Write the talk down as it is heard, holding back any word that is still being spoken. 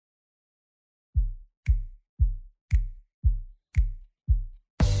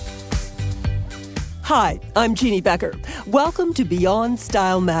Hi, I'm Jeannie Becker. Welcome to Beyond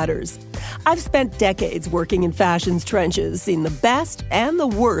Style Matters. I've spent decades working in fashion's trenches, seen the best and the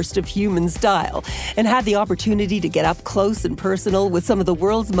worst of human style, and had the opportunity to get up close and personal with some of the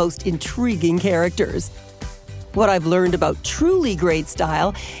world's most intriguing characters. What I've learned about truly great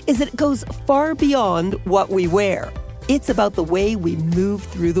style is that it goes far beyond what we wear. It's about the way we move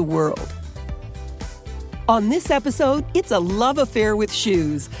through the world. On this episode, it's a love affair with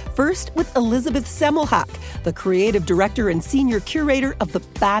shoes. First, with Elizabeth Semmelhack, the creative director and senior curator of the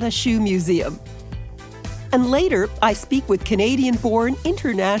Bata Shoe Museum. And later, I speak with Canadian-born,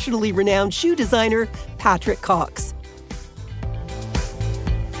 internationally renowned shoe designer Patrick Cox.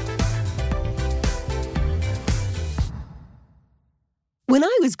 When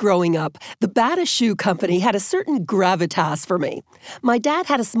I was growing up, the Bata Shoe Company had a certain gravitas for me. My dad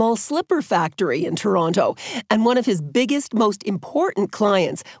had a small slipper factory in Toronto, and one of his biggest, most important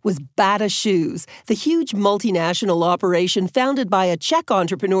clients was Bata Shoes, the huge multinational operation founded by a Czech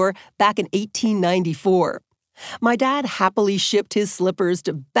entrepreneur back in 1894. My dad happily shipped his slippers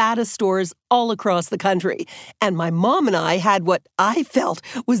to Bata stores all across the country, and my mom and I had what I felt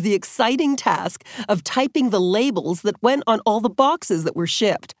was the exciting task of typing the labels that went on all the boxes that were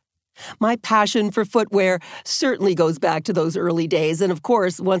shipped. My passion for footwear certainly goes back to those early days, and of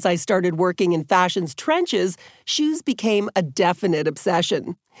course, once I started working in fashion's trenches, shoes became a definite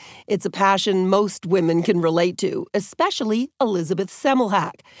obsession. It's a passion most women can relate to, especially Elizabeth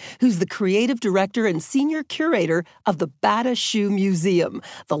Semmelhack, who's the creative director and senior curator of the Bata Shoe Museum,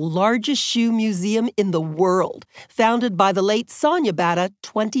 the largest shoe museum in the world, founded by the late Sonia Bata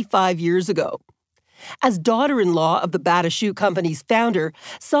 25 years ago. As daughter-in-law of the Bata Shoe Company's founder,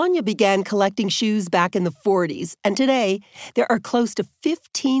 Sonia began collecting shoes back in the 40s, and today there are close to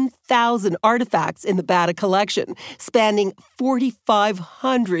 15,000 artifacts in the Bata collection, spanning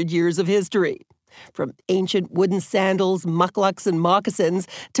 4,500 years of history. From ancient wooden sandals, mucklucks, and moccasins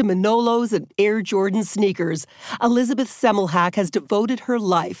to Manolos and Air Jordan sneakers, Elizabeth Semmelhack has devoted her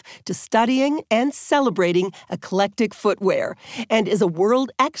life to studying and celebrating eclectic footwear and is a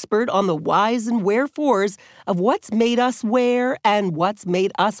world expert on the whys and wherefores of what's made us wear and what's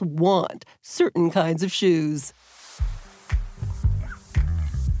made us want certain kinds of shoes.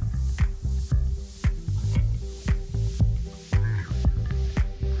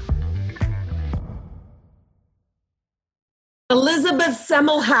 Elizabeth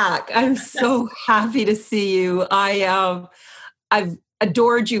Semmelhack, I'm so happy to see you. I've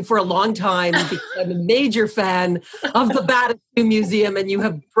adored you for a long time because I'm a major fan of the Bata Shoe Museum, and you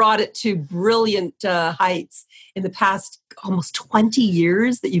have brought it to brilliant heights in the past almost 20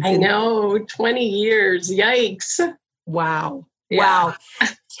 years that you've been. I know, 20 years. Yikes. Wow. Yeah. Wow.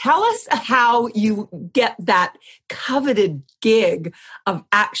 Tell us how you get that coveted gig of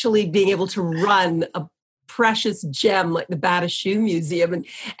actually being able to run a precious gem like the Bata Shoe Museum,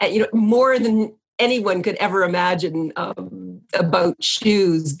 and more than anyone could ever imagine about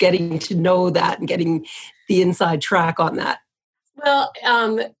shoes, getting to know that and getting the inside track on that. Well,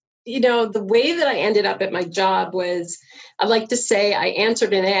 the way that I ended up at my job was, I like to say, I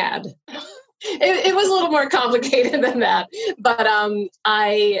answered an ad. It was a little more complicated than that, but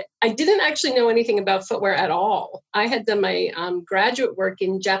I didn't actually know anything about footwear at all. I had done my graduate work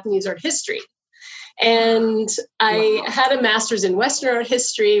in Japanese art history. And I had a master's in Western art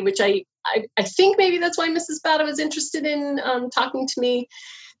history, which I think maybe that's why Mrs. Bata was interested in talking to me,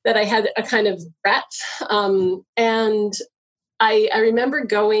 that I had a kind of breadth. And I remember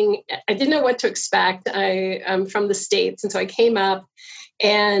going, I didn't know what to expect. I'm from the States, and so I came up,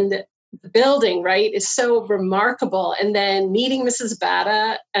 and the building, right, is so remarkable. And then meeting Mrs.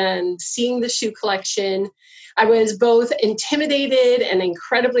 Bata and seeing the shoe collection, I was both intimidated and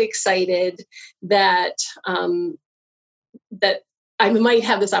incredibly excited that that I might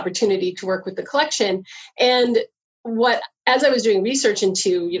have this opportunity to work with the collection. And as I was doing research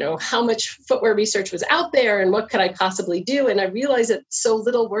into, how much footwear research was out there and what could I possibly do, and I realized that so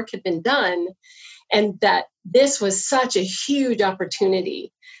little work had been done, and that this was such a huge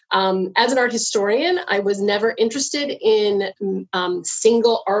opportunity. As an art historian, I was never interested in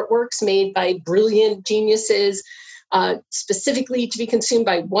single artworks made by brilliant geniuses, specifically to be consumed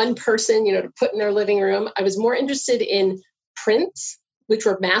by one person, to put in their living room. I was more interested in prints, which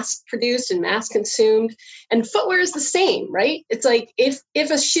were mass produced and mass consumed. And footwear is the same, right? It's like if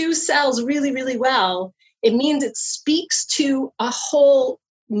a shoe sells really, really well, it means it speaks to a whole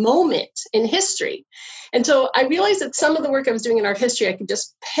moment in history. And so I realized that some of the work I was doing in art history, I could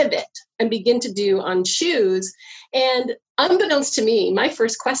just pivot and begin to do on shoes. And unbeknownst to me, my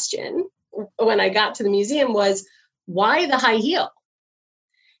first question when I got to the museum was, why the high heel?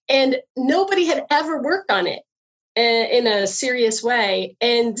 And nobody had ever worked on it in a serious way.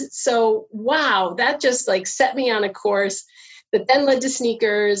 And so, wow, that just like set me on a course that then led to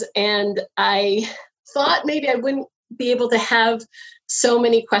sneakers. And I thought maybe I wouldn't be able to have so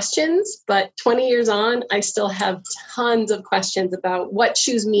many questions, but 20 years on, I still have tons of questions about what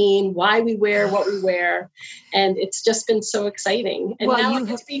shoes mean, why we wear what we wear. And it's just been so exciting. And now I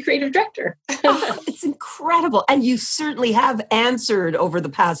get to be creative director. It's incredible. And you certainly have answered over the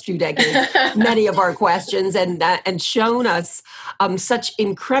past few decades many of our questions and shown us such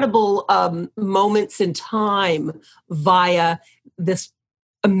incredible moments in time via this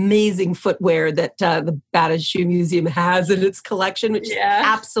amazing footwear that the Bata Shoe Museum has in its collection, which is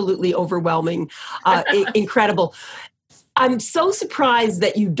absolutely overwhelming, incredible. I'm so surprised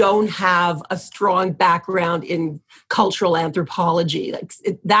that you don't have a strong background in cultural anthropology. Like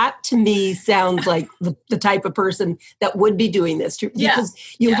that to me sounds like the type of person that would be doing this because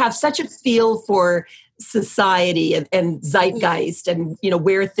you have such a feel for society and zeitgeist and, you know,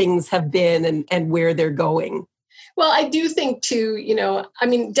 where things have been and where they're going. Well, I do think too, you know, I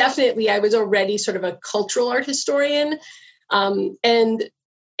mean, definitely I was already sort of a cultural art historian.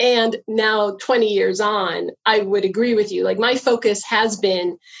 And now 20 years on, I would agree with you. Like my focus has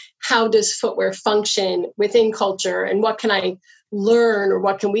been, how does footwear function within culture and what can I learn or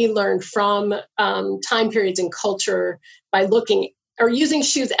what can we learn from time periods in culture by looking or using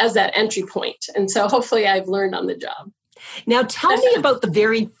shoes as that entry point. And so hopefully I've learned on the job. Now, tell me about the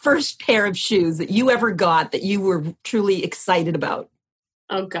very first pair of shoes that you ever got that you were truly excited about.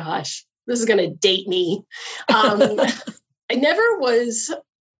 Oh, gosh, this is going to date me. I never was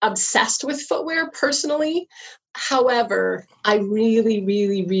obsessed with footwear personally. However, I really,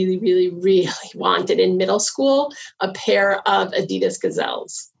 really, really, really, really wanted in middle school a pair of Adidas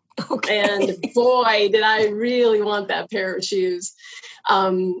Gazelles. Okay. And boy, did I really want that pair of shoes.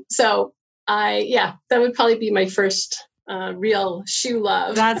 So that would probably be my first real shoe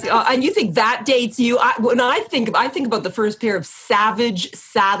love. And you think that dates you? When I think about the first pair of Savage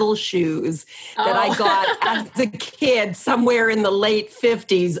saddle shoes that I got as a kid, somewhere in the late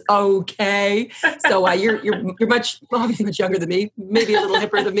 50s. Okay, so you're obviously much younger than me, maybe a little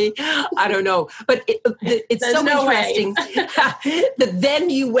hipper than me. I don't know, but it's There's so interesting that then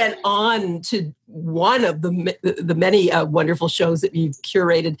you went on to. One of the many wonderful shows that you've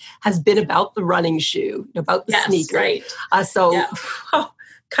curated has been about the running shoe, about the sneaker. Right.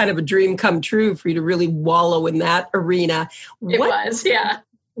 Kind of a dream come true for you to really wallow in that arena. There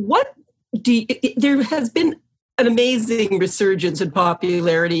has been an amazing resurgence in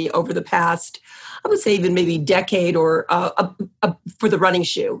popularity over the past, I would say even maybe decade or for the running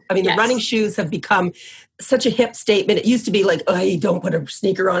shoe. I mean, the running shoes have become such a hip statement. It used to be like, oh, you don't put a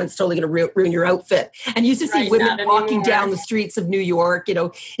sneaker on, it's totally going to ruin your outfit. And you used to see women walking down the streets of New York, you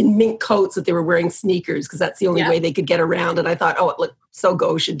know, in mink coats that they were wearing sneakers because that's the only way they could get around. And I thought, oh, it looked so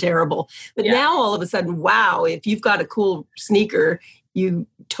gauche and terrible. But now all of a sudden, wow, if you've got a cool sneaker, you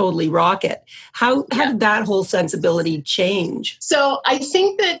totally rock it. How did that whole sensibility change? So I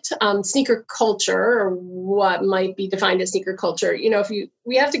think that sneaker culture, or what might be defined as sneaker culture, you know,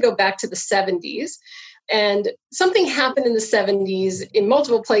 we have to go back to the 70s. And something happened in the 70s in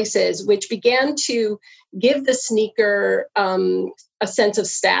multiple places, which began to give the sneaker a sense of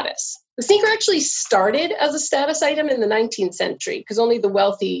status. The sneaker actually started as a status item in the 19th century because only the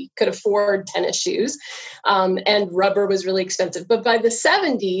wealthy could afford tennis shoes, and rubber was really expensive. But by the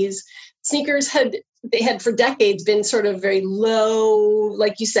 70s, sneakers had for decades been sort of very low,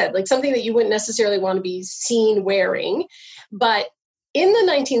 like you said, like something that you wouldn't necessarily want to be seen wearing. But in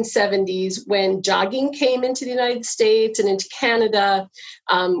the 1970s, when jogging came into the United States and into Canada,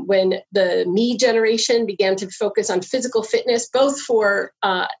 when the me generation began to focus on physical fitness, both for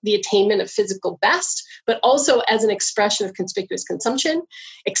the attainment of physical best, but also as an expression of conspicuous consumption,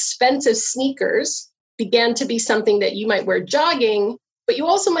 expensive sneakers began to be something that you might wear jogging, but you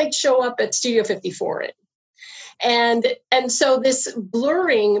also might show up at Studio 54 in. And so this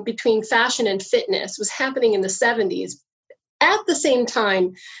blurring between fashion and fitness was happening in the 70s. At the same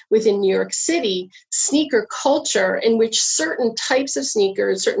time, within New York City, sneaker culture, in which certain types of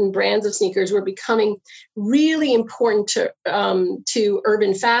sneakers, certain brands of sneakers were becoming really important to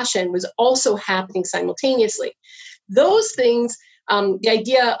urban fashion, was also happening simultaneously. Those things, the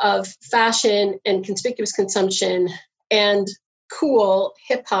idea of fashion and conspicuous consumption and cool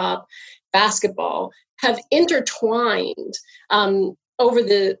hip hop, basketball, have intertwined over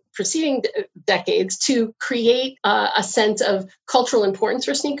the preceding decades to create a sense of cultural importance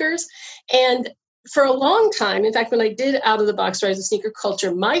for sneakers. And for a long time, in fact, when I did Out of the Box Rise of Sneaker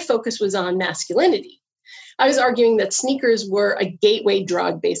Culture, my focus was on masculinity. I was arguing that sneakers were a gateway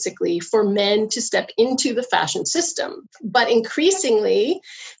drug, basically, for men to step into the fashion system. But increasingly,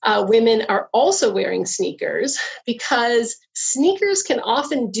 women are also wearing sneakers because sneakers can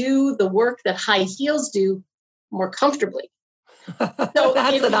often do the work that high heels do more comfortably. So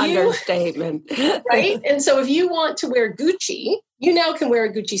that's an understatement. Right? And so if you want to wear Gucci, you now can wear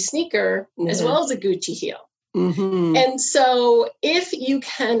a Gucci sneaker as well as a Gucci heel. Mm-hmm. And so if you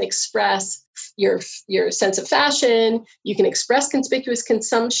can express your sense of fashion, you can express conspicuous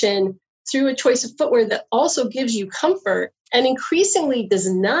consumption through a choice of footwear that also gives you comfort and increasingly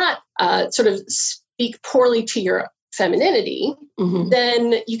does not sort of speak poorly to your femininity,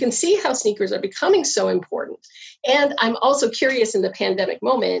 then you can see how sneakers are becoming so important. And I'm also curious, in the pandemic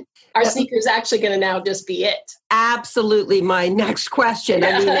moment, are sneakers actually going to now just be it? Absolutely. My next question.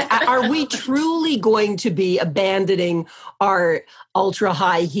 I mean, are we truly going to be abandoning our ultra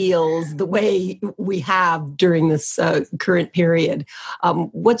high heels the way we have during this current period?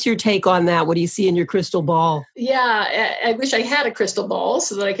 What's your take on that? What do you see in your crystal ball? Yeah, I wish I had a crystal ball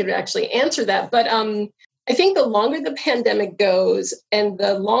so that I could actually answer that. But I think the longer the pandemic goes and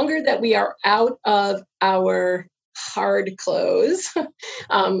the longer that we are out of our hard clothes,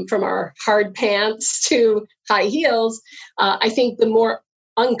 from our hard pants to high heels, I think the more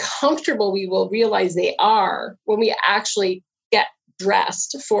uncomfortable we will realize they are when we actually get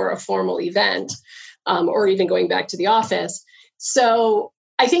dressed for a formal event, or even going back to the office. So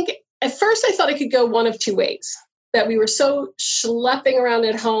I think at first I thought it could go one of two ways. That we were so schlepping around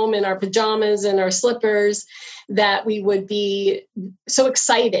at home in our pajamas and our slippers that we would be so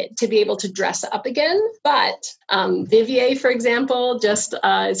excited to be able to dress up again. But Vivier, for example, just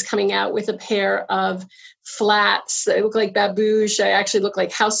is coming out with a pair of flats that look like babouche. I actually look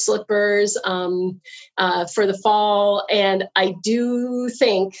like house slippers for the fall. And I do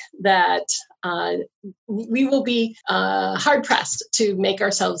think that we will be hard pressed to make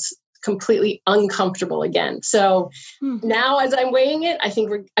ourselves completely uncomfortable again. So now, as I'm weighing it, I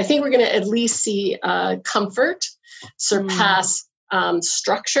think we're going to at least see comfort surpass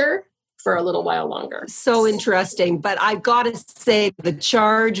structure for a little while longer. So interesting. But I've got to say, the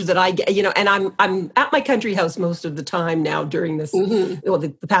charge that I get, and I'm at my country house most of the time now during this,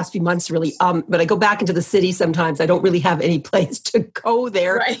 the past few months really. But I go back into the city sometimes. I don't really have any place to go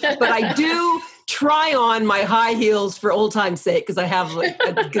there, right. But I do try on my high heels for old time's sake, because I have like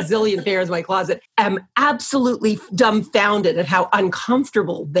a gazillion pairs in my closet. I'm absolutely dumbfounded at how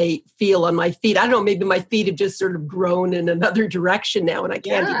uncomfortable they feel on my feet. I don't know, maybe my feet have just sort of grown in another direction now and I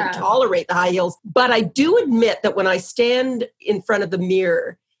can't even tolerate the high heels. But I do admit that when I stand in front of the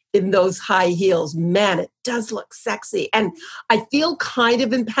mirror in those high heels, man, it does look sexy. And I feel kind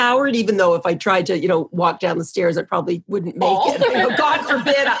of empowered, even though if I tried to, walk down the stairs, I probably wouldn't make it. God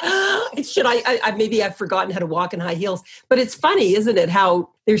forbid. Maybe I've forgotten how to walk in high heels. But it's funny, isn't it, how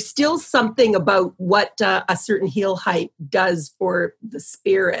there's still something about what a certain heel height does for the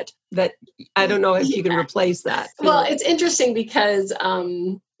spirit that I don't know if you can replace that. Well, it's interesting because,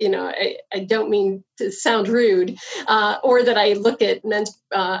 I don't mean to sound rude or that I look at men's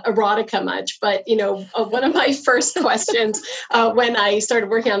erotica much, but, one of my first questions when I started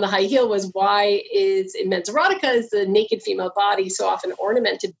working on the high heel was, why is in men's erotica is the naked female body so often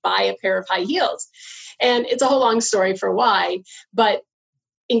ornamented by a pair of high heels? And it's a whole long story for why, but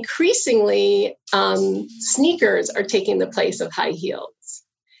increasingly sneakers are taking the place of high heels.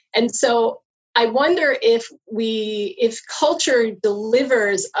 And so I wonder if culture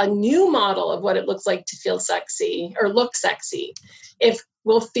delivers a new model of what it looks like to feel sexy or look sexy, if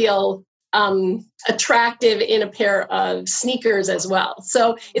we'll feel attractive in a pair of sneakers as well.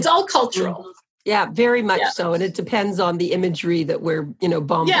 So it's all cultural. Yeah, very much so. And it depends on the imagery that we're,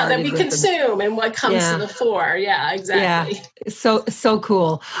 bombarded Yeah, that we with consume and what comes to the fore. Yeah, exactly. Yeah, so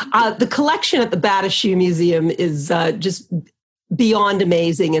cool. The collection at the Bata Shoe Museum is just beyond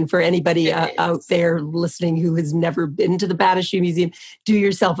amazing. And for anybody out there listening who has never been to the Bata Shoe Museum, do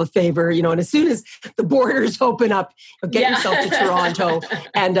yourself a favor, and as soon as the borders open up, get yourself to Toronto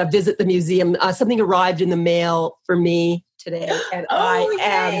and visit the museum. Something arrived in the mail for me today, and I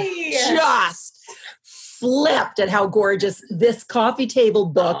am just flipped at how gorgeous this coffee table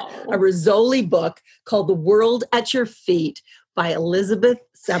book, a Rizzoli book called The World at Your Feet by Elizabeth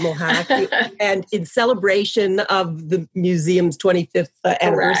Semmelhack, and in celebration of the museum's 25th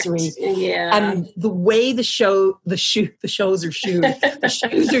anniversary. Yeah. And the way the shoes are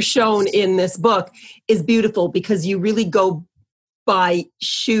shown in this book is beautiful, because you really go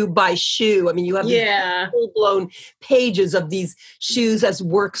by shoe. I mean, you have these full-blown pages of these shoes as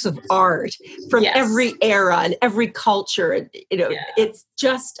works of art from every era and every culture. It's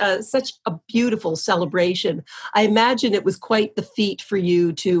just such a beautiful celebration. I imagine it was quite the feat for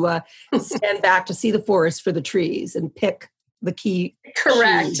you to stand back to see the forest for the trees and pick the key.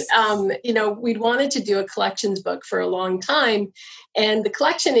 Correct. We'd wanted to do a collections book for a long time, and the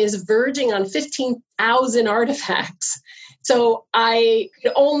collection is verging on 15,000 artifacts. So I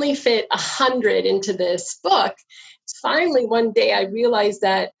could only fit 100 into this book. Finally, one day I realized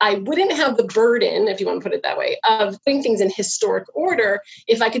that I wouldn't have the burden, if you want to put it that way, of putting things in historic order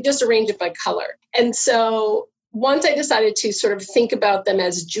if I could just arrange it by color. And so once I decided to sort of think about them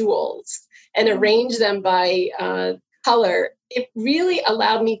as jewels and arrange them by color, it really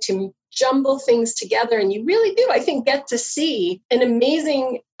allowed me to jumble things together. And you really do, I think, get to see an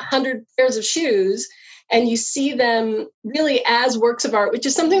amazing 100 pairs of shoes, and you see them really as works of art, which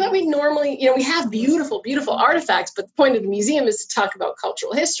is something that we normally, we have beautiful, beautiful artifacts, but the point of the museum is to talk about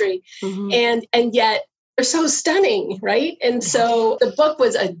cultural history. Mm-hmm. And yet they're so stunning, right? And so the book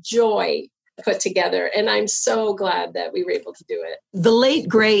was a joy put together, and I'm so glad that we were able to do it. The late,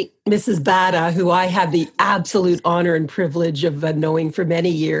 great Mrs. Batta, who I had the absolute honor and privilege of knowing for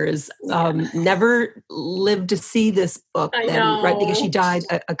many years, never lived to see this book. I know. Right, because she died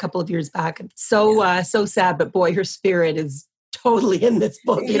a couple of years back. So sad, but boy, her spirit is totally in this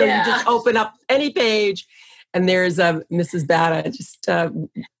book. You just open up any page and there's Mrs. Batta,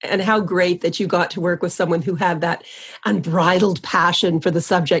 and how great that you got to work with someone who had that unbridled passion for the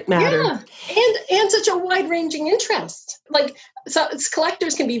subject matter. Yeah, and such a wide-ranging interest. Like, so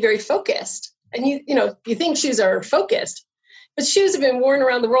collectors can be very focused, and you think shoes are focused, but shoes have been worn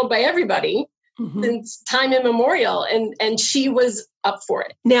around the world by everybody since time immemorial, and she was up for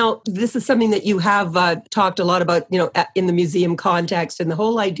it. Now, this is something that you have talked a lot about, in the museum context, and the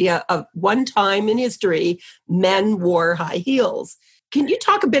whole idea of one time in history, men wore high heels. Can you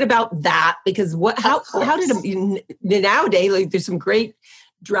talk a bit about that? Because how did nowadays, there's some great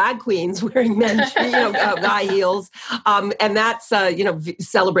drag queens wearing men's high heels, and that's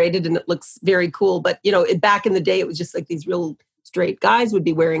celebrated, and it looks very cool. But back in the day, it was just like these real straight guys would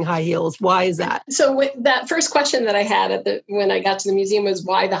be wearing high heels. Why is that? So with that first question that I had when I got to the museum was,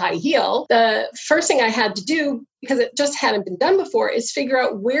 why the high heel? The first thing I had to do, because it just hadn't been done before, is figure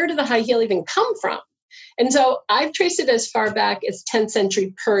out, where did the high heel even come from? And so I've traced it as far back as 10th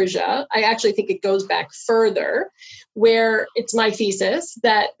century Persia. I actually think it goes back further, where it's my thesis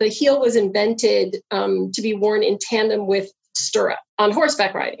that the heel was invented to be worn in tandem with stirrup on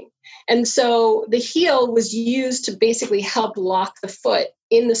horseback riding. And so the heel was used to basically help lock the foot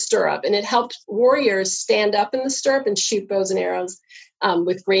in the stirrup, and it helped warriors stand up in the stirrup and shoot bows and arrows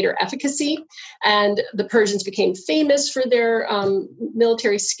with greater efficacy. And the Persians became famous for their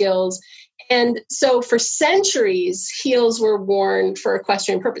military skills. And so for centuries, heels were worn for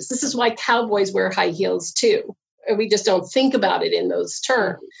equestrian purpose. This is why cowboys wear high heels too. And we just don't think about it in those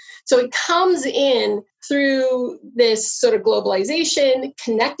terms. So it comes in through this sort of globalization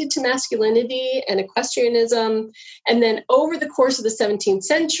connected to masculinity and equestrianism. And then over the course of the 17th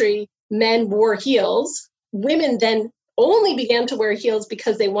century, men wore heels. Women then only began to wear heels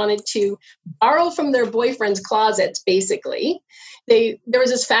because they wanted to borrow from their boyfriend's closets, basically. There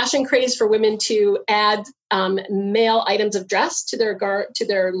was this fashion craze for women to add male items of dress to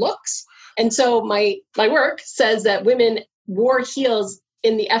their looks. And so my work says that women wore heels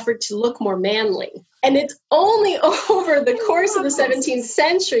in the effort to look more manly. And it's only over the course of the 17th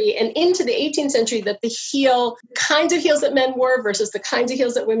century and into the 18th century that the kinds of heels that men wore versus the kinds of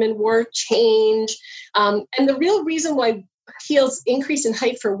heels that women wore change. And the real reason why heels increase in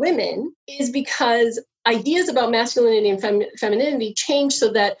height for women is because ideas about masculinity and femininity changed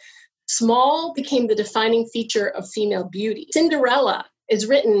so that small became the defining feature of female beauty. Cinderella is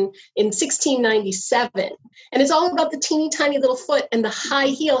written in 1697. And it's all about the teeny tiny little foot, and the high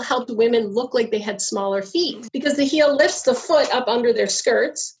heel helped women look like they had smaller feet because the heel lifts the foot up under their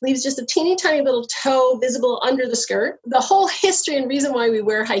skirts, leaves just a teeny tiny little toe visible under the skirt. The whole history and reason why we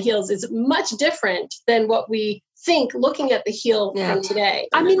wear high heels is much different than what we think looking at the heel from today.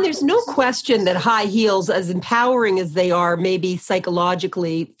 I mean, there's no question that high heels, as empowering as they are, maybe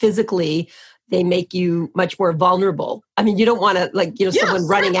psychologically, physically, they make you much more vulnerable. I mean, you don't want to, someone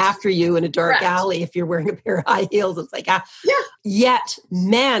running after you in a dark alley if you're wearing a pair of high heels. It's like, Yet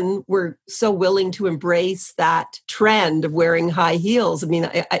men were so willing to embrace that trend of wearing high heels. I mean,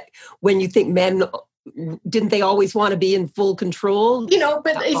 when you think men, didn't they always want to be in full control?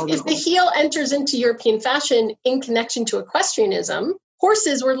 But if the heel enters into European fashion in connection to equestrianism,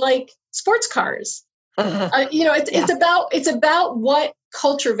 horses were like sports cars. It's about what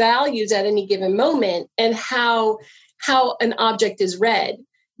culture values at any given moment and how an object is read.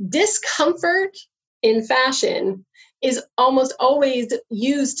 Discomfort in fashion is almost always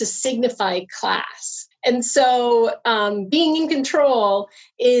used to signify class. And so being in control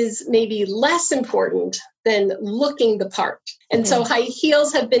is maybe less important than looking the part. And so high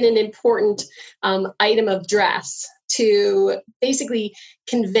heels have been an important item of dress to basically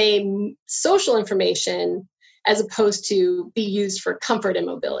convey social information as opposed to be used for comfort and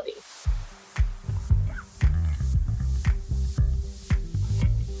mobility.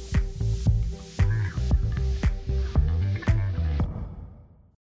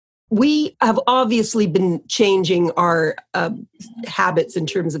 We have obviously been changing our habits in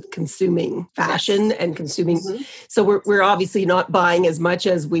terms of consuming fashion and consuming. Mm-hmm. So we're obviously not buying as much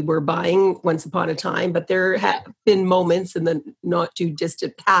as we were buying once upon a time, but there have been moments in the not too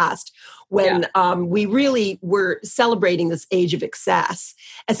distant past when we really were celebrating this age of excess,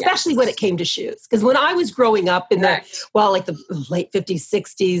 especially when it came to shoes. Because when I was growing up in the late 50s,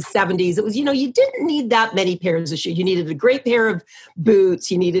 60s, 70s, it was, you didn't need that many pairs of shoes. You needed a great pair of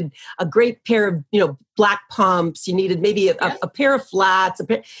boots. You needed a great pair of, black pumps. You needed maybe a pair of flats.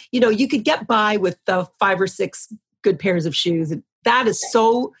 You could get by with 5 or 6 good pairs of shoes. And that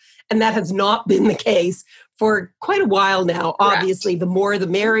has not been the case for quite a while now. Correct. Obviously, the more the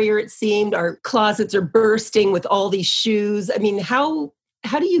merrier it seemed. Our closets are bursting with all these shoes. I mean, how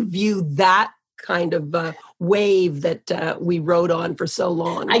do you view that kind of wave that we rode on for so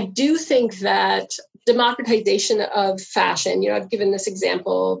long? I do think that democratization of fashion, I've given this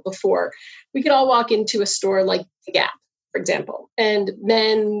example before. We could all walk into a store like The Gap, for example, and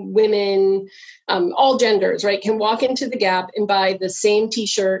men, women, all genders, right, can walk into The Gap and buy the same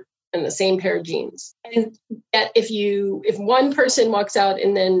t-shirt and the same pair of jeans. And yet if one person walks out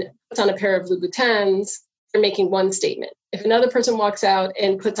and then puts on a pair of Louboutins, they're making one statement. If another person walks out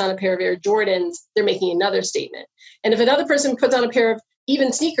and puts on a pair of Air Jordans, they're making another statement. And if another person puts on a pair of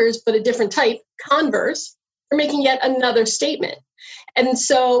even sneakers, but a different type, Converse, they're making yet another statement. And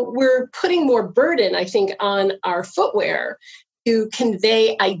so we're putting more burden, I think, on our footwear to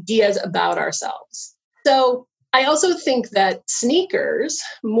convey ideas about ourselves. So I also think that sneakers,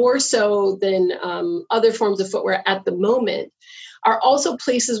 more so than other forms of footwear at the moment, are also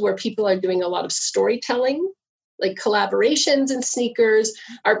places where people are doing a lot of storytelling. Like collaborations in sneakers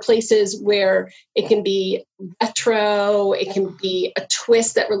are places where it can be retro, it can be a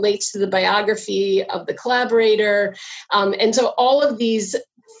twist that relates to the biography of the collaborator. And so all of these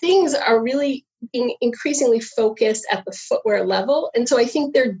things are really being increasingly focused at the footwear level. And so I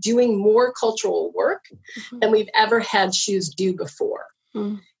think they're doing more cultural work than we've ever had shoes do before.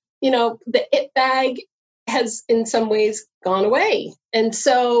 Mm. The it bag has in some ways gone away. And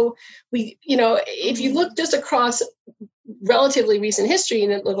so if you look just across relatively recent history in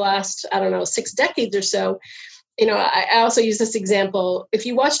the last, 6 decades or so, I also use this example. If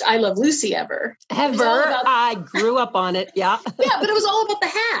you watched I Love Lucy ever. I grew up on it. Yeah. Yeah, but it was all about the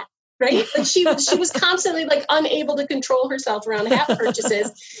hat. Right? Like she was constantly unable to control herself around hat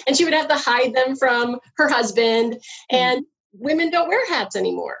purchases, and she would have to hide them from her husband. And women don't wear hats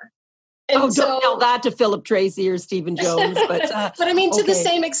anymore. And don't tell that to Philip Tracy or Stephen Jones. But I mean, to the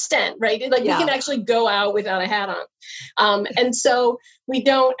same extent, right? We can actually go out without a hat on. And so we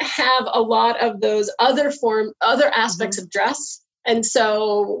don't have a lot of those other aspects of dress. And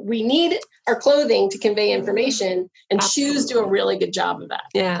so we need our clothing to convey information, and shoes do a really good job of that.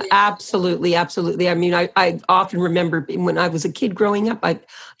 Yeah, absolutely. Absolutely. I mean, I often remember when I was a kid growing up, I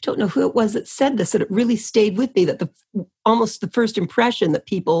don't know who it was that said this, that it really stayed with me, that almost the first impression that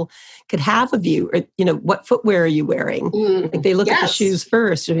people could have of you, or, what footwear are you wearing? Like they look at the shoes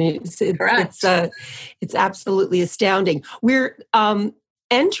first. I mean, it's absolutely astounding. We're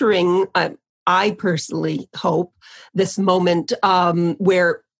entering, I personally hope, this moment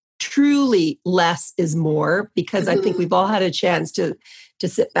where truly less is more, because I think we've all had a chance to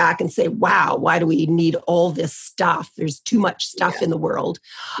sit back and say, wow, why do we need all this stuff? There's too much stuff in the world.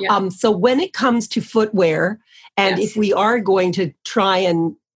 Yeah. So when it comes to footwear, and if we are going to try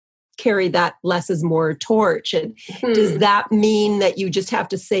and carry that less is more torch, and does that mean that you just have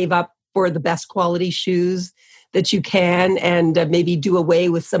to save up for the best quality shoes that you can, and maybe do away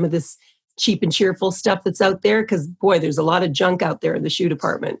with some of this cheap and cheerful stuff that's out there? Because boy, there's a lot of junk out there in the shoe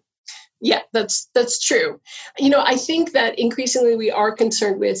department. Yeah, that's true. I think that increasingly we are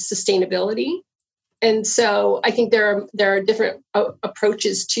concerned with sustainability. And so I think there are different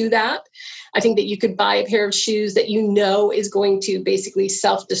approaches to that. I think that you could buy a pair of shoes that is going to basically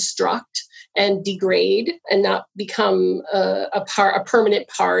self-destruct and degrade and not become a permanent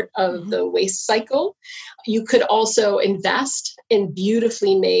part of the waste cycle. You could also invest in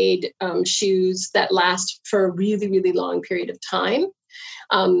beautifully made shoes that last for a really, really long period of time.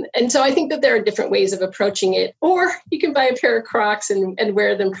 And so I think that there are different ways of approaching it. Or you can buy a pair of Crocs and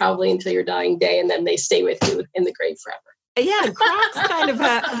wear them probably until your dying day, and then they stay with you in the grave forever. Yeah, and Crocs kind of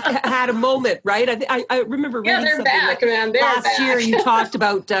had a moment, right? I remember reading they're something back, man. They're last back. year. You talked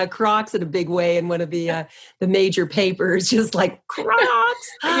about Crocs in a big way in one of the major papers, just like Crocs.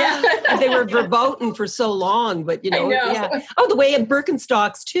 Yeah, and they were verboten for so long, but yeah. Oh, the way in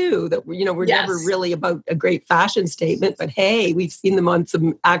Birkenstocks too. That were never really about a great fashion statement, but hey, we've seen them on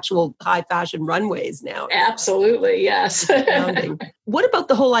some actual high fashion runways now. Absolutely, yes. What about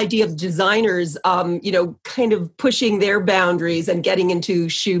the whole idea of designers, kind of pushing their boundaries and getting into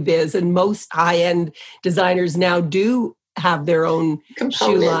shoe biz? And most high-end designers now do have their own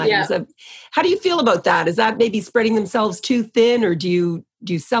shoe lines. Yeah. How do you feel about that? Is that maybe spreading themselves too thin, or do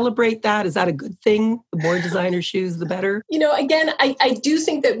you celebrate that? Is that a good thing? The more designer shoes, the better? Again, I do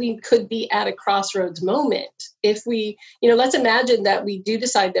think that we could be at a crossroads moment. If we, let's imagine that we do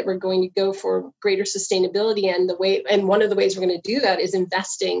decide that we're going to go for greater sustainability, and one of the ways we're going to do that is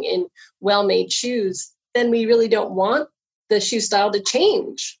investing in well-made shoes, then we really don't want the shoe style to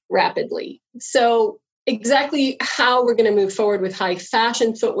change rapidly. So exactly how we're going to move forward with high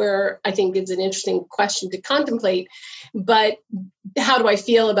fashion footwear, I think is an interesting question to contemplate. But how do I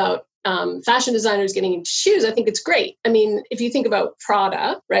feel about fashion designers getting into shoes? I think it's great. I mean, if you think about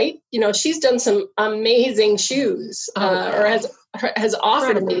Prada, right? She's done some amazing shoes, or has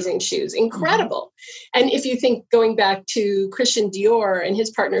offered amazing shoes. Incredible. Mm-hmm. And if you think going back to Christian Dior and his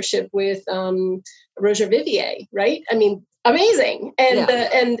partnership with Roger Vivier, right? I mean, amazing.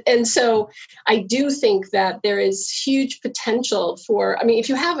 And so I do think that there is huge potential for, if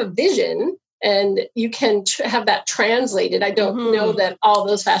you have a vision and you can have that translated. I don't know that all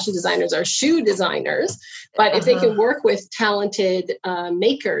those fashion designers are shoe designers, but if they can work with talented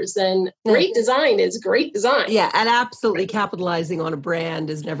makers, then great design is great design. Yeah, and absolutely capitalizing on a brand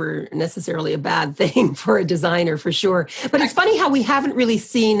is never necessarily a bad thing for a designer, for sure. But it's funny how we haven't really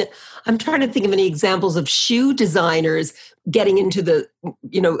seen, I'm trying to think of any examples of shoe designers getting into the,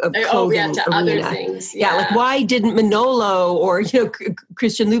 clothing to arena. Other things. Yeah, like why didn't Manolo or,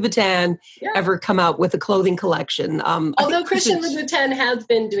 Christian Louboutin ever come out with a clothing collection? Although Christian Louboutin has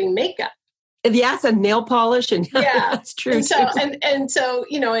been doing makeup. Yes, and nail polish, and that's true. And so,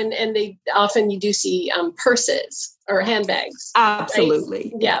 and they often you do see purses or handbags.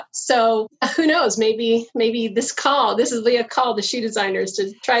 Absolutely. Right? Yeah. So who knows? Maybe this is a call to shoe designers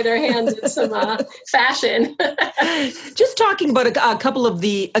to try their hands at some fashion. Just talking about a couple of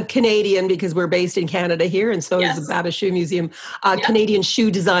the Canadian, because we're based in Canada here, and so is the Bata Shoe Museum. Canadian shoe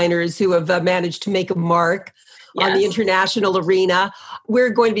designers who have managed to make a mark on the international arena.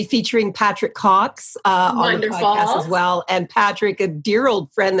 We're going to be featuring Patrick Cox on the podcast as well. And Patrick, a dear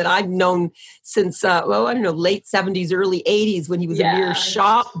old friend that I've known since, late 70s, early 80s, when he was a mere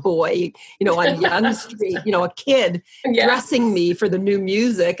shop boy, on Yonge Street, a kid dressing me for the new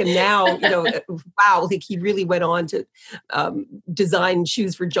music. And now, wow, he really went on to design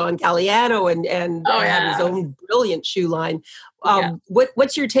shoes for John Galliano and had his own brilliant shoe line.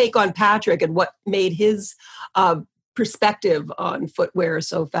 What's your take on Patrick and what made his perspective on footwear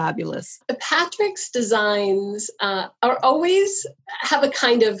so fabulous? Patrick's designs are always have a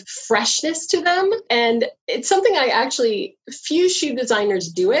kind of freshness to them. And it's something few shoe designers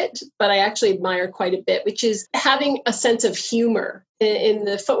do it, but I actually admire quite a bit, which is having a sense of humor in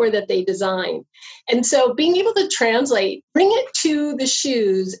the footwear that they design. And so being able to bring it to the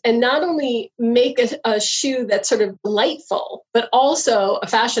shoes and not only make a shoe that's sort of delightful, but also a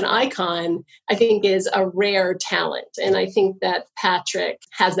fashion icon, I think is a rare talent. And I think that Patrick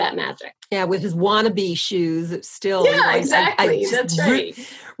has that magic. Yeah, with his wannabe shoes, still. Yeah, exactly. That's right.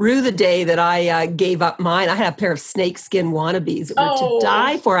 Rue the day that I gave up mine. I had a pair of snakeskin wannabes that were to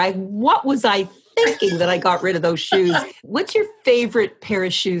die for. What was I thinking that I got rid of those shoes? What's your favorite pair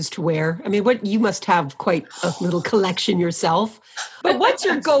of shoes to wear? I mean, you must have quite a little collection yourself. But what's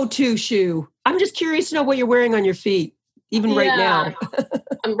your go-to shoe? I'm just curious to know what you're wearing on your feet, even right now.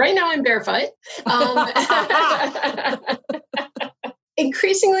 Right now I'm barefoot.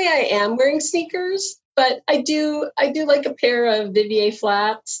 Increasingly, I am wearing sneakers, but I do like a pair of Vivier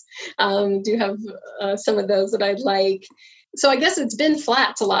flats. Do have some of those that I like. So I guess it's been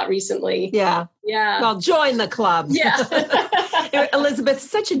flat a lot recently. Yeah. Yeah. Well, join the club. Yeah. Elizabeth,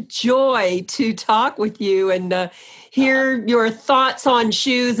 such a joy to talk with you and hear your thoughts on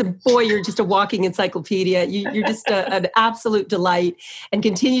shoes. And boy, you're just a walking encyclopedia. You're just an absolute delight, and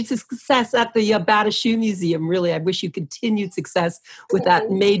continued success at the Bata Shoe Museum. Really, I wish you continued success with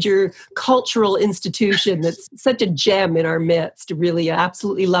that major cultural institution that's such a gem in our midst. Really, I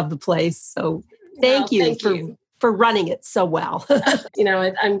absolutely love the place. So thank you for running it so well.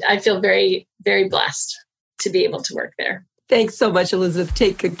 I feel very, very blessed to be able to work there. Thanks so much, Elizabeth.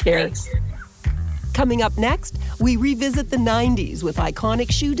 Take good care. Thanks. Coming up next, we revisit the 90s with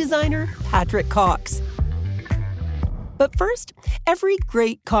iconic shoe designer Patrick Cox. But first, every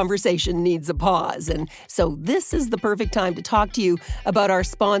great conversation needs a pause, and so this is the perfect time to talk to you about our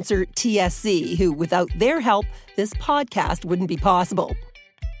sponsor, TSC, who, without their help, this podcast wouldn't be possible.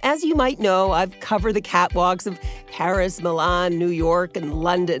 As you might know, I've covered the catwalks of Paris, Milan, New York, and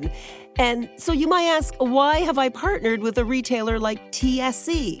London. And so you might ask, why have I partnered with a retailer like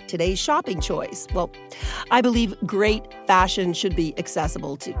TSC, today's shopping choice? Well, I believe great fashion should be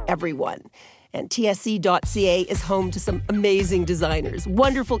accessible to everyone. And TSC.ca is home to some amazing designers,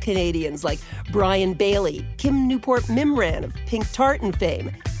 wonderful Canadians like Brian Bailey, Kim Newport-Mimran of Pink Tartan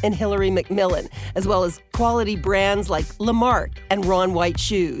fame, and Hilary McMillan, as well as quality brands like Lamarck and Ron White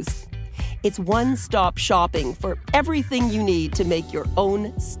Shoes. It's one-stop shopping for everything you need to make your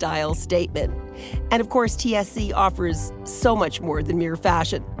own style statement. And of course, TSC offers so much more than mere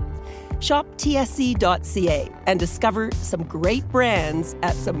fashion. Shop tsc.ca and discover some great brands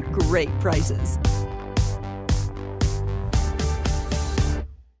at some great prices.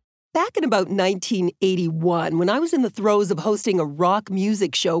 Back in about 1981, when I was in the throes of hosting a rock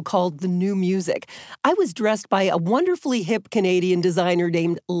music show called The New Music, I was dressed by a wonderfully hip Canadian designer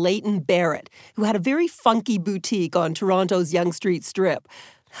named Leighton Barrett, who had a very funky boutique on Toronto's Yonge Street Strip.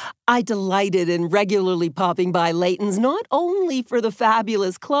 I delighted in regularly popping by Leighton's not only for the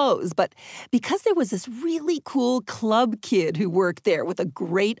fabulous clothes, but because there was this really cool club kid who worked there with a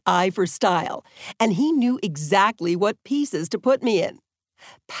great eye for style, and he knew exactly what pieces to put me in.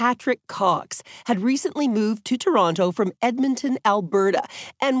 Patrick Cox had recently moved to Toronto from Edmonton, Alberta,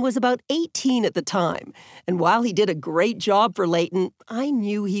 and was about 18 at the time. And while he did a great job for Leighton, I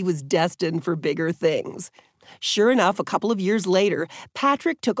knew he was destined for bigger things. Sure enough, a couple of years later,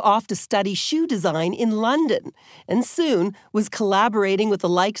 Patrick took off to study shoe design in London, and soon was collaborating with the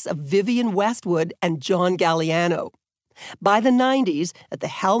likes of Vivienne Westwood and John Galliano. By the 90s, at the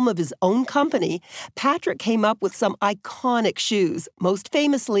helm of his own company, Patrick came up with some iconic shoes, most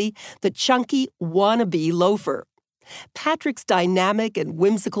famously the chunky wannabe loafer. Patrick's dynamic and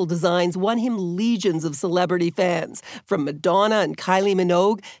whimsical designs won him legions of celebrity fans, from Madonna and Kylie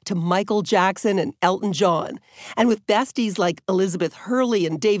Minogue to Michael Jackson and Elton John. And with besties like Elizabeth Hurley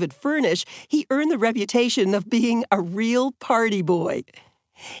and David Furnish, he earned the reputation of being a real party boy.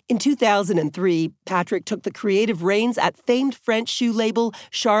 In 2003, Patrick took the creative reins at famed French shoe label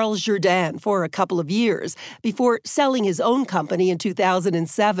Charles Jourdain for a couple of years before selling his own company in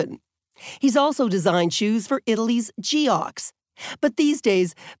 2007. He's also designed shoes for Italy's Geox. But these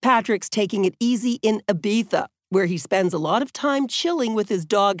days, Patrick's taking it easy in Ibiza, where he spends a lot of time chilling with his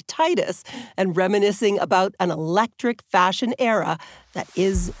dog Titus and reminiscing about an electric fashion era that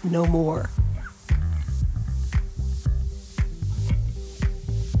is no more.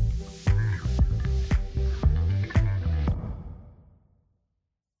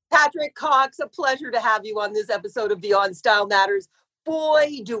 Patrick Cox, a pleasure to have you on this episode of Beyond Style Matters.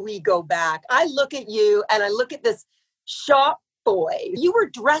 Boy, do we go back. I look at you and I look at this shop boy. You were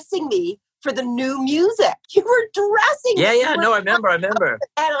dressing me for the new music. You were dressing me. Yeah, no, I remember. And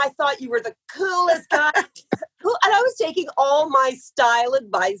I thought you were the coolest guy. And I was taking all my style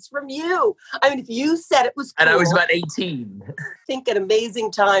advice from you. I mean, if you said it was cool. And I was about 18. I think an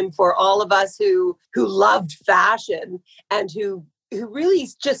amazing time for all of us who loved fashion and who really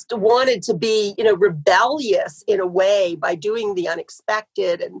just wanted to be, rebellious in a way by doing the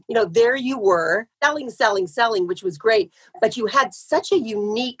unexpected. And, there you were, selling, which was great. But you had such a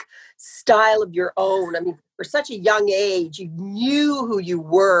unique style of your own. I mean, for such a young age, you knew who you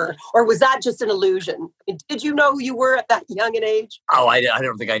were. Or was that just an illusion? Did you know who you were at that young an age? Oh, I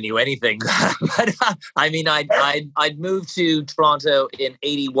don't think I knew anything. But I mean, I'd moved to Toronto in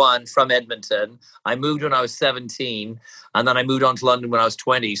 81 from Edmonton. I moved when I was 17. And then I moved on to London when I was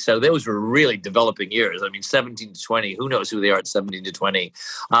 20. So those were really developing years. I mean, 17 to 20, who knows who they are at 17 to 20.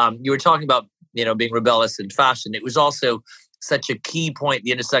 You were talking about, being rebellious in fashion. It was also such a key point,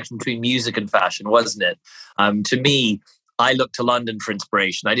 the intersection between music and fashion, wasn't it? To me, I looked to London for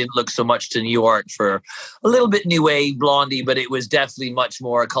inspiration. I didn't look so much to New York for a little bit new wave, Blondie, but it was definitely much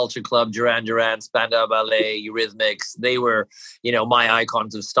more a culture club, Duran Duran, Spandau Ballet, Eurythmics. They were, my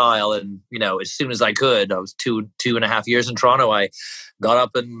icons of style. And, as soon as I could, I was 2.5 years in Toronto, I got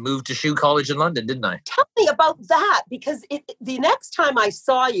up and moved to Shoe College in London, didn't I? Tell me about that, because the next time I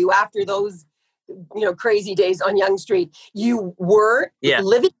saw you after those, crazy days on Yonge Street, you were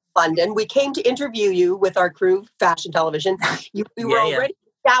living in London. We came to interview you with our crew, Fashion Television. You were already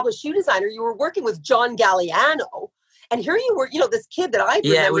established shoe designer. You were working with John Galliano. And here you were, this kid that I remember.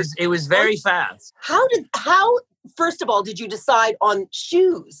 Yeah, it was very fast. How, first of all, did you decide on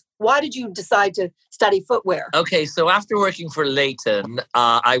shoes? Why did you decide to study footwear? Okay, so after working for Leighton,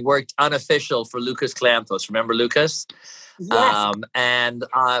 I worked unofficial for Lucas Cleanthos. Remember Lucas? Yes. And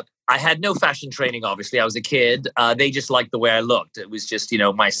I had no fashion training, obviously. I was a kid. They just liked the way I looked. It was just,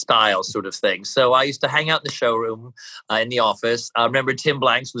 my style sort of thing. So I used to hang out in the showroom in the office. I remember Tim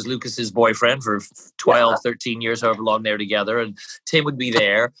Blanks was Lucas's boyfriend for 12, 13 years, however long they were together. And Tim would be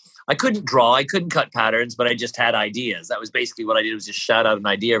there. I couldn't draw. I couldn't cut patterns, but I just had ideas. That was basically what I did, was just shout out an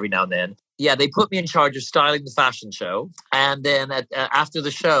idea every now and then. Yeah, they put me in charge of styling the fashion show. And then after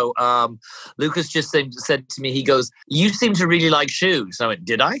the show, Lucas just said to me, he goes, "You seem to really like shoes." I went,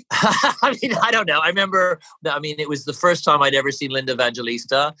 "Did I?" I mean, I don't know. It was the first time I'd ever seen Linda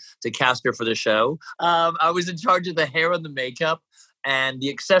Evangelista to cast her for the show. I was in charge of the hair and the makeup and the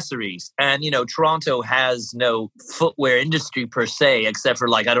accessories. And, Toronto has no footwear industry per se, except for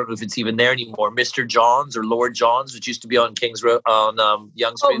I don't know if it's even there anymore. Mr. John's or Lord John's, which used to be on King's Road, on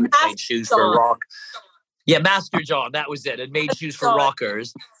Yonge Street, which made shoes for rock. Yeah, Master John, that was it. It made shoes for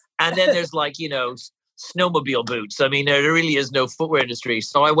rockers. And then there's snowmobile boots. I mean, there really is no footwear industry.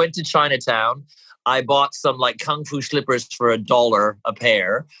 So I went to Chinatown. I bought some Kung Fu slippers for $1 a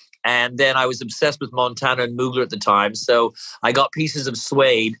pair. And then I was obsessed with Montana and Mugler at the time. So I got pieces of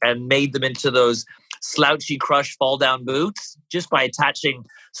suede and made them into those slouchy crush fall down boots just by attaching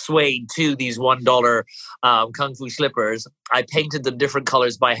suede to these $1 Kung Fu slippers. I painted them different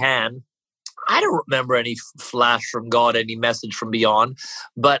colors by hand. I don't remember any flash from God, any message from beyond.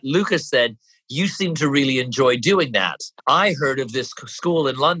 But Lucas said, "You seem to really enjoy doing that." I heard of this school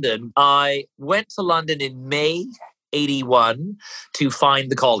in London. I went to London in May 81 to find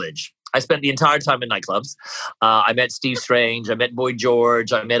the college. I spent the entire time in nightclubs. I met Steve Strange. I met Boy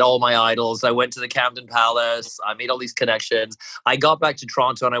George. I met all my idols. I went to the Camden Palace. I made all these connections. I got back to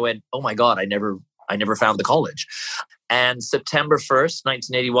Toronto and I went, "Oh my God, I never found the college." And September 1st,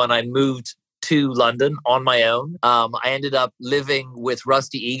 1981, I moved to London on my own. I ended up living with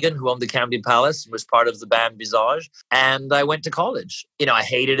Rusty Egan, who owned the Camden Palace and was part of the band Visage. And I went to college. I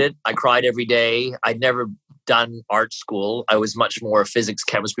hated it. I cried every day. I'd never done art school. I was much more physics,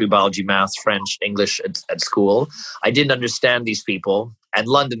 chemistry, biology, math, French, English at school. I didn't understand these people. And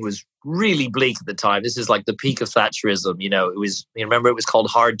London was really bleak at the time. This is the peak of Thatcherism. It was, remember it was called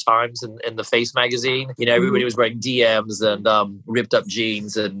Hard Times in the Face magazine. Everybody was wearing DMs and ripped up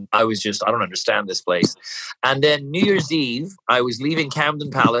jeans. And I was just, I don't understand this place. And then New Year's Eve, I was leaving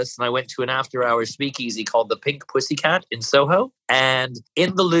Camden Palace and I went to an after-hours speakeasy called the Pink Pussycat in Soho. And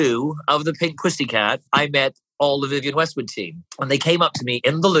in the loo of the Pink Pussycat, I met all the Vivienne Westwood team. And they came up to me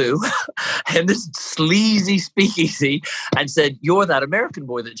in the loo in this sleazy speakeasy and said, "You're that American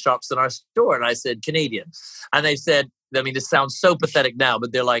boy that shops in our store." And I said, "Canadian." And they said, this sounds so pathetic now,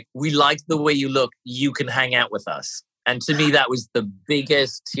 but they're like, "We like the way you look. You can hang out with us." And to me, that was the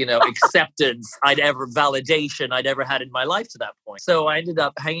biggest, acceptance validation I'd ever had in my life to that point. So I ended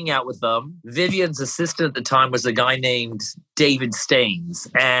up hanging out with them. Vivienne's assistant at the time was a guy named David Staines,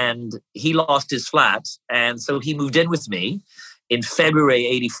 and he lost his flat. And so he moved in with me in February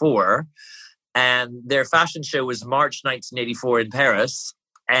 84. And their fashion show was March 1984 in Paris.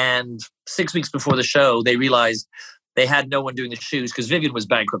 And 6 weeks before the show, they realized they had no one doing the shoes because Vivienne was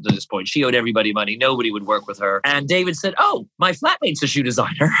bankrupt at this point. She owed everybody money. Nobody would work with her. And David said, "Oh, my flatmate's a shoe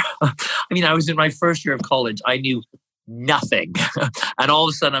designer." I was in my first year of college. I knew nothing. And all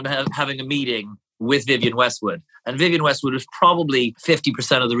of a sudden, I'm having a meeting with Vivienne Westwood. And Vivienne Westwood was probably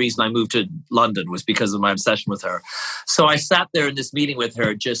 50% of the reason I moved to London was because of my obsession with her. So I sat there in this meeting with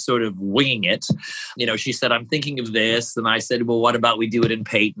her, just sort of winging it. She said, "I'm thinking of this." And I said, "Well, what about we do it in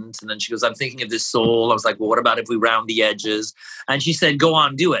patent?" And then she goes, "I'm thinking of this sole." I was like, "Well, what about if we round the edges?" And she said, "Go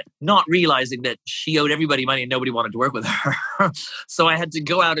on, do it." Not realizing that she owed everybody money and nobody wanted to work with her. So I had to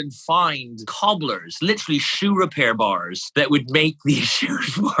go out and find cobblers, literally shoe repair bars that would make these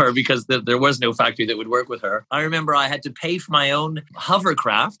shoes for her because there was no factory factory that would work with her. I remember I had to pay for my own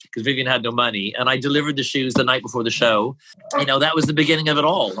hovercraft because Vivienne had no money. And I delivered the shoes the night before the show. That was the beginning of it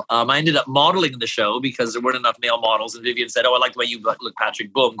all. I ended up modeling the show because there weren't enough male models. And Vivienne said, "Oh, I like the way you look,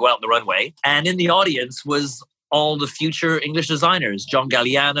 Patrick. Boom, go out on the runway." And in the audience was all the future English designers, John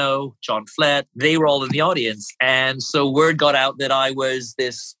Galliano, John Flett, they were all in the audience. And so word got out that I was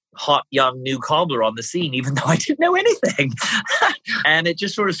this hot young new cobbler on the scene, even though I didn't know anything. And it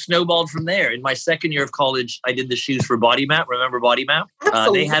just sort of snowballed from there. In my second year of college, I did the shoes for Body Map. Remember Body Map?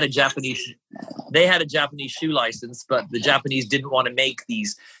 They had a Japanese shoe license, but the Japanese didn't want to make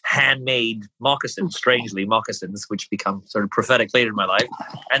these handmade moccasins, strangely moccasins, which become sort of prophetic later in my life.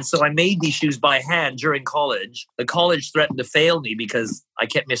 And so I made these shoes by hand during college. The college threatened to fail me because I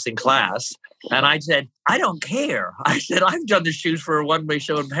kept missing class. And I said, "I don't care." I said, "I've done the shoes for a one-way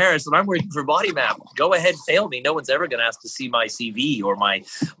show in Paris and I'm working for Body Map. Go ahead, fail me. No one's ever going to ask to see my CV or my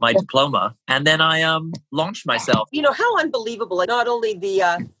diploma." And then I launched myself. How unbelievable. Like, not only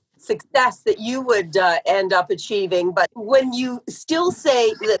the success that you would end up achieving, but when you still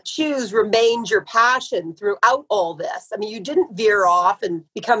say that shoes remained your passion throughout all this, I mean, you didn't veer off and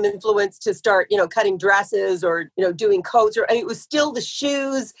become influenced to start, cutting dresses or, doing coats, or it was still the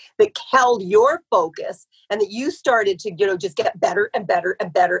shoes that held your focus and that you started to, just get better and better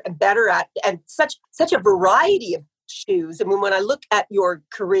and better and better at, and such a variety of shoes. I mean, when I look at your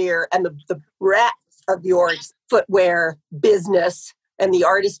career and the breadth of your footwear business and the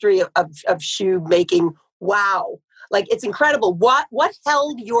artistry of shoe making, wow. Like, it's incredible. What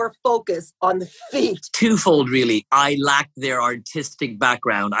held your focus on the feet? Twofold, really. I lacked their artistic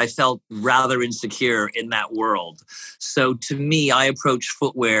background. I felt rather insecure in that world. So to me, I approach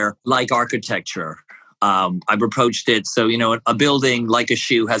footwear like architecture. I've approached it. So, a building like a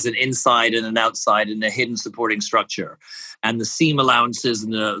shoe has an inside and an outside and a hidden supporting structure. And the seam allowances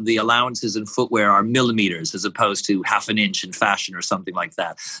and the allowances in footwear are millimeters as opposed to half an inch in fashion or something like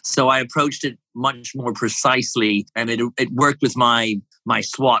that. So I approached it much more precisely, and it worked with my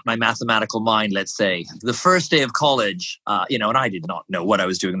SWOT, my mathematical mind, let's say. The first day of college, and I did not know what I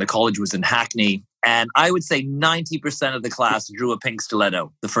was doing. The college was in Hackney. And I would say 90% of the class drew a pink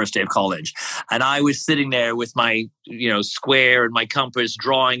stiletto the first day of college. And I was sitting there with my, square and my compass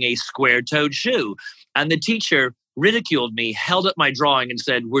drawing a square-toed shoe. And the teacher ridiculed me, held up my drawing and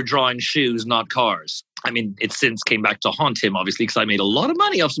said, "We're drawing shoes, not cars." I mean, it since came back to haunt him, obviously, because I made a lot of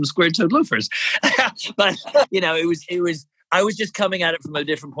money off some square-toed loafers. But, it was I was just coming at it from a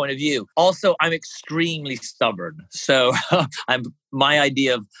different point of view. Also, I'm extremely stubborn. So my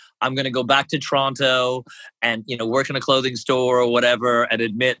idea of I'm going to go back to Toronto and, work in a clothing store or whatever and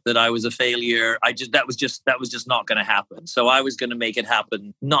admit that I was a failure. That was just not going to happen. So I was going to make it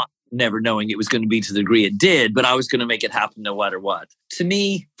happen, never knowing it was going to be to the degree it did, but I was going to make it happen no matter what. To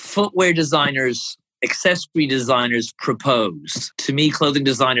me, footwear designers, accessory designers propose. To me, clothing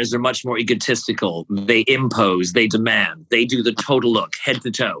designers are much more egotistical. They impose, they demand, they do the total look, head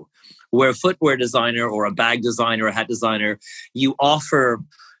to toe. Where a footwear designer or a bag designer or a hat designer, you offer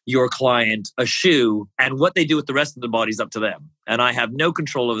your client a shoe, and what they do with the rest of the body is up to them. And I have no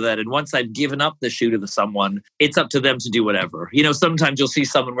control over that. And once I've given up the shoe to someone, it's up to them to do whatever. Sometimes you'll see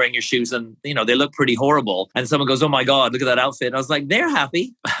someone wearing your shoes and, they look pretty horrible. And someone goes, "Oh my God, look at that outfit." And I was like, they're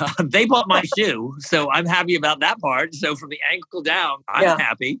happy. They bought my shoe. So I'm happy about that part. So from the ankle down, I'm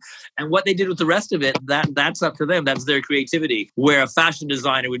happy. And what they did with the rest of it, that's up to them. That's their creativity. Where a fashion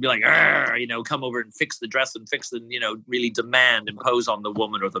designer would be like, come over and fix the dress and really demand, impose on the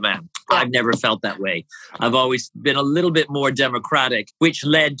woman or the man. I've never felt that way. I've always been a little bit more democratic, which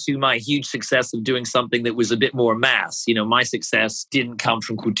led to my huge success of doing something that was a bit more mass. My success didn't come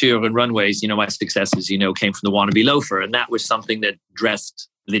from couture and runways. My successes, came from the wannabe loafer. And that was something that dressed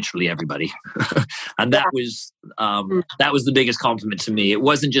literally everybody. And that was the biggest compliment to me. It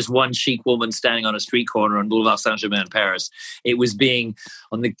wasn't just one chic woman standing on a street corner on Boulevard Saint-Germain in Paris. It was being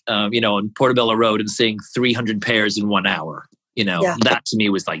on the, on Portobello Road and seeing 300 pairs in 1 hour. That to me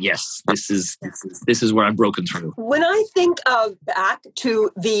was like, yes, this is where I'm broken through. When I think of back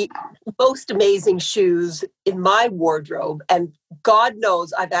to the most amazing shoes in my wardrobe, and God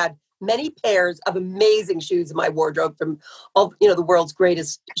knows I've had many pairs of amazing shoes in my wardrobe from all, the world's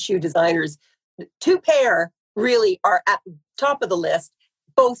greatest shoe designers. 2 pair really are at the top of the list,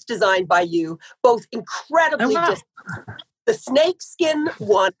 both designed by you, both incredibly different. The snakeskin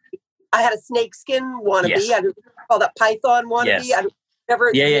one, I had a snakeskin wannabe. Yes. I call that python wannabe. Yes.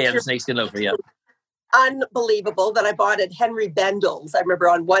 The snakeskin loafer, yeah. Unbelievable that I bought at Henry Bendel's. I remember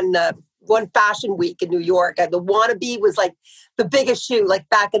on one fashion week in New York. The wannabe was like the biggest shoe, like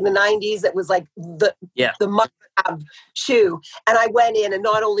back in the 90s. It was like the must-have shoe. And I went in and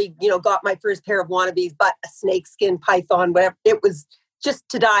not only, got my first pair of wannabes, but a snakeskin python, whatever. It was just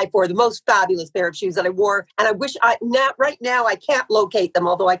to die for, the most fabulous pair of shoes that I wore. And I wish right now I can't locate them,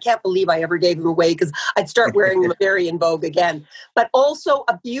 although I can't believe I ever gave them away because I'd start wearing them very in vogue again. But also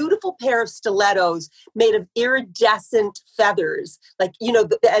a beautiful pair of stilettos made of iridescent feathers, like,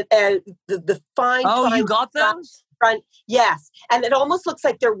 the fine. Oh, fine you got those? Front. Yes. And it almost looks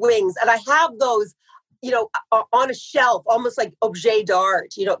like they're wings. And I have those, on a shelf, almost like objet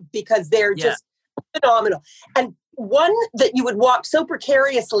d'art, because they're just phenomenal. And one that you would walk so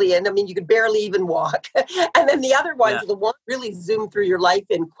precariously in, I mean, you could barely even walk. And then the other ones, the one really zoom through your life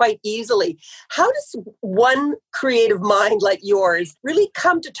in quite easily. How does one creative mind like yours really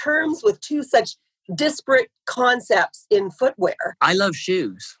come to terms with two such disparate concepts in footwear? I love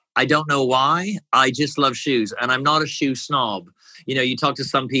shoes. I don't know why. I just love shoes. And I'm not a shoe snob. You talk to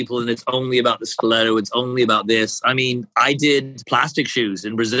some people and it's only about the stiletto. It's only about this. I mean, I did plastic shoes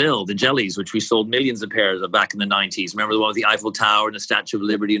in Brazil, the jellies, which we sold millions of pairs of back in the 90s. Remember the one with the Eiffel Tower and the Statue of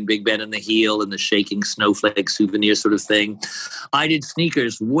Liberty and Big Ben and the heel and the shaking snowflake souvenir sort of thing. I did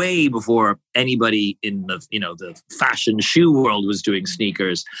sneakers way before anybody in the fashion shoe world was doing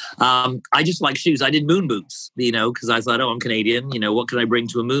sneakers. I just like shoes. I did moon boots, because I thought, I'm Canadian. What can I bring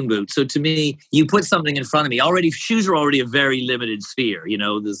to a moon boot? So to me, you put something in front of me. Shoes are already a very limited sphere.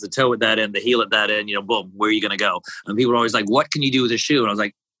 There's the toe at that end, the heel at that end, boom, where are you going to go? And people are always like, what can you do with a shoe? And I was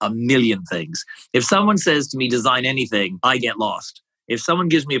like, a million things. If someone says to me, design anything, I get lost. If someone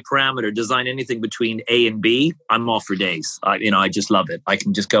gives me a parameter, design anything between A and B, I'm off for days. I just love it. I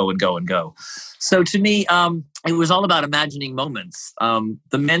can just go and go and go. So to me, it was all about imagining moments.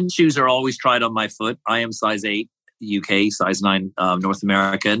 The men's shoes are always tried on my foot. I am size 8. UK, size 9 North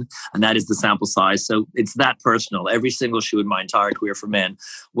American, and that is the sample size. So it's that personal. Every single shoe in my entire career for men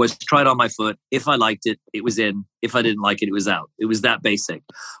was tried on my foot. If I liked it, it was in. If I didn't like it, it was out. It was that basic.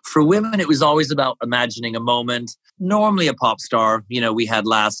 For women, it was always about imagining a moment, normally a pop star. We had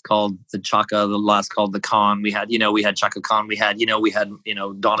last called the Chaka, the last called the Khan. We had Chaka Khan. We had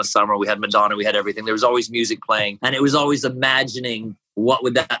Donna Summer. We had Madonna. We had everything. There was always music playing, and it was always imagining what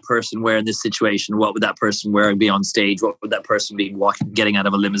would that person wear in this situation? What would that person wear and be on stage? What would that person be getting out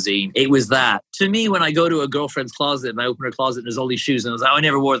of a limousine? It was that. To me, when I go to a girlfriend's closet and I open her closet and there's all these shoes and I was like, I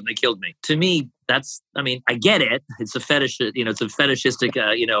never wore them, they killed me. To me, I get it. It's a fetish, it's a fetishistic,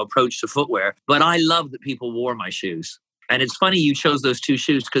 approach to footwear. But I love that people wore my shoes. And it's funny you chose those two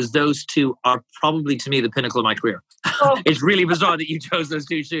shoes because those two are probably, to me, the pinnacle of my career. Oh. It's really bizarre that you chose those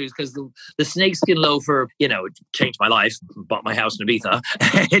two shoes because the snakeskin loafer, it changed my life, bought my house in Ibiza,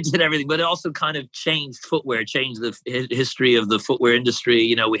 it did everything. But it also kind of changed footwear, changed the history of the footwear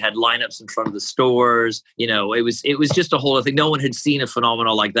industry. We had lineups in front of the stores. It was just a whole other thing. No one had seen a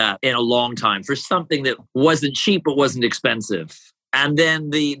phenomenon like that in a long time for something that wasn't cheap but wasn't expensive. And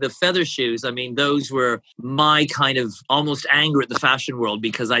then the feather shoes, those were my kind of almost anger at the fashion world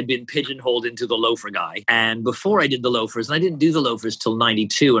because I'd been pigeonholed into the loafer guy. And before I did the loafers, and I didn't do the loafers till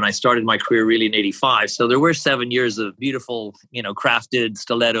 92, and I started my career really in 85. So there were 7 years of beautiful, crafted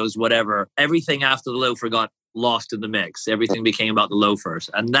stilettos, whatever. Everything after the loafer got lost in the mix. Everything became about the loafers.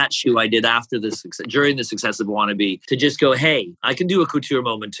 And that shoe I did during the success of Wannabe to just go, hey, I can do a couture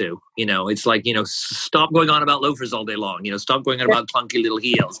moment too. It's like, stop going on about loafers all day long. Stop going on about clunky little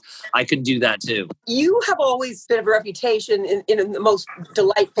heels. I can do that too. You have always been a reputation in the most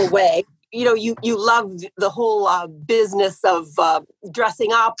delightful way. You love the whole business of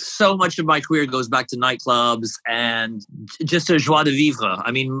dressing up. So much of my career goes back to nightclubs and just a joie de vivre.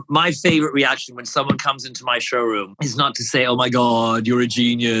 My favorite reaction when someone comes into my showroom is not to say, oh my God, you're a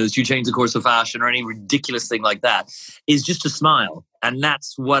genius, you changed the course of fashion or any ridiculous thing like that. Is just to smile. And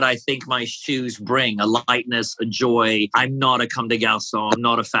that's what I think my shoes bring, a lightness, a joy. I'm not a comme des garçons. I'm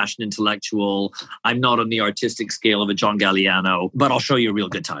not a fashion intellectual. I'm not on the artistic scale of a John Galliano, but I'll show you a real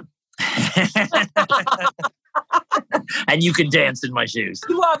good time. And you can dance in my shoes.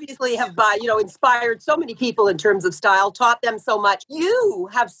 You obviously have, inspired so many people in terms of style, taught them so much. You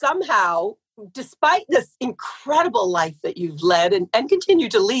have somehow, despite this incredible life that you've led and continue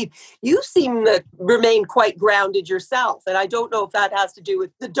to lead, you seem to remain quite grounded yourself. And I don't know if that has to do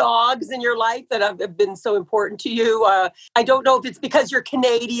with the dogs in your life that have been so important to you. I don't know if it's because you're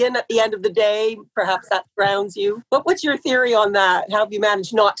Canadian at the end of the day. Perhaps that grounds you. But what's your theory on that? How have you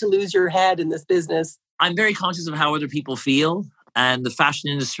managed not to lose your head in this business? I'm very conscious of how other people feel. And the fashion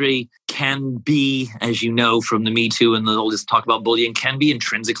industry can be, as you know from the Me Too and all this talk about bullying, can be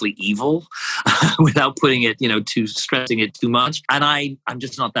intrinsically evil without putting it, too stressing it too much. And I'm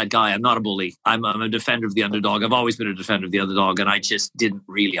just not that guy. I'm not a bully. I'm a defender of the underdog. I've always been a defender of the underdog. And I just didn't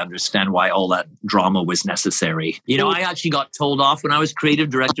really understand why all that drama was necessary. I actually got told off when I was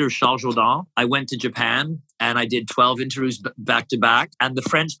creative director of Charles Jourdan. I went to Japan and I did 12 interviews back to back. And the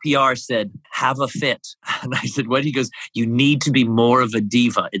French PR said, have a fit. And I said, what? He goes, you need to be more of a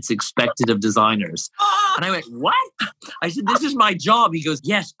diva. It's expected of designers. And I went, what? I said, this is my job. He goes,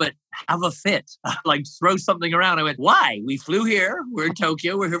 yes, but have a fit. Like throw something around. I went, why? We flew here. We're in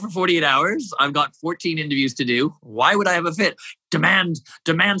Tokyo. We're here for 48 hours. I've got 14 interviews to do. Why would I have a fit? Demand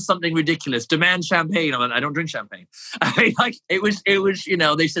something ridiculous. Demand champagne. I don't drink champagne. I mean, like it was,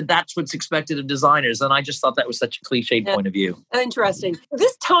 they said that's what's expected of designers. And I just thought that was such a cliched point of view. Interesting.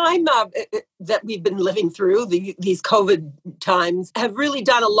 This time that we've been living through, these COVID times, have really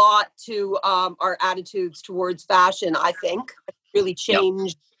done a lot to our attitudes towards fashion, I think. Really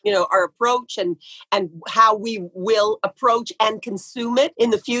changed. Yep. Our approach and how we will approach and consume it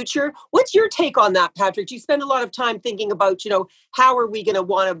in the future. What's your take on that, Patrick? You spend a lot of time thinking about, how are we going to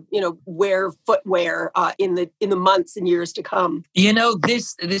want to, wear footwear in the months and years to come?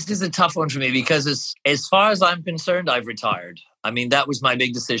 This is a tough one for me because as far as I'm concerned, I've retired. I mean, that was my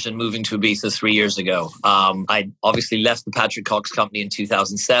big decision moving to Ibiza 3 years ago. I obviously left the Patrick Cox company in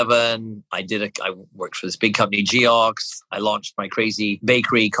 2007. I worked for this big company, Geox. I launched my crazy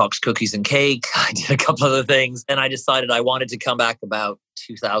bakery, Cox Cookies and Cake. I did a couple other things. And I decided I wanted to come back about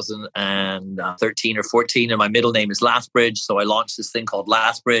 2013 or 14. And my middle name is Lethbridge. So I launched this thing called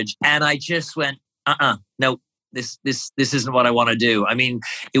Lethbridge. And I just went, no. This isn't what I want to do. I mean,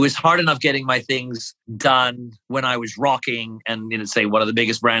 it was hard enough getting my things done when I was rocking and, say one of the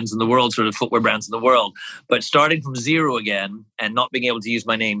biggest brands in the world, sort of footwear brands in the world. But starting from zero again and not being able to use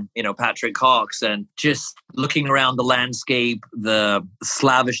my name, Patrick Cox, and just looking around the landscape, the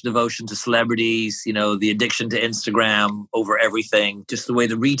slavish devotion to celebrities, the addiction to Instagram over everything, just the way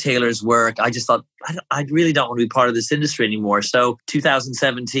the retailers work. I just thought, I really don't want to be part of this industry anymore. So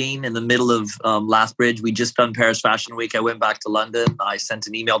 2017, in the middle of Lethbridge, we just done Paris Fashion Week. I went back to London. I sent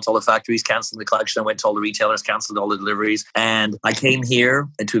an email to all the factories, cancelling the collection. I went to all the retailers, cancelled all the deliveries. And I came here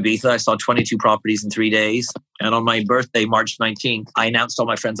to Ibiza. I saw 22 properties in 3 days. And on my birthday, March 19th, I announced to all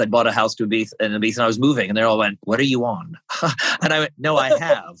my friends I'd bought a house in Ibiza and I was moving. And they all went, what are you on? And I went, no, I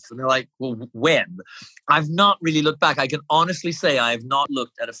have. And they're like, well, when? I've not really looked back. I can honestly say I have not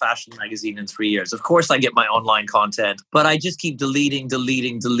looked at a fashion magazine in 3 years. Of course, I get my online content, but I just keep deleting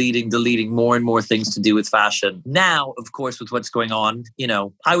more and more things to do with fashion. Now, of course, with what's going on,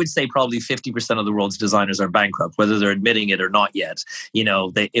 I would say probably 50% of the world's designers are bankrupt, whether they're admitting it or not yet.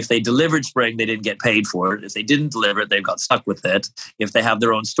 If they delivered spring, they didn't get paid for it. If they didn't deliver it, they've got stuck with it. If they have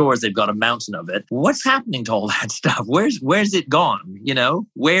their own stores, they've got a mountain of it. What's happening to all that stuff? Where's it gone?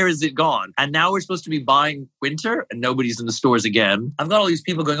 Where is it gone? And now we're supposed to be buying winter and nobody's in the stores again. I've got all these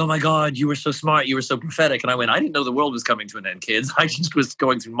people going, oh my God, you were so smart. You were so prophetic. And I went, I didn't know the world was coming to an end, kids. I just was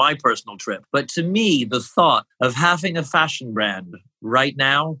going through my personal trip. But to me, the thought of having a fashion brand right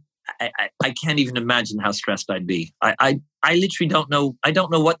now, I can't even imagine how stressed I'd be. I literally don't know. I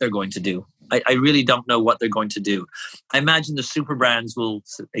don't know what they're going to do. I really don't know what they're going to do. I imagine the super brands will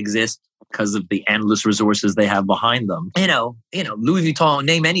exist because of the endless resources they have behind them. Louis Vuitton,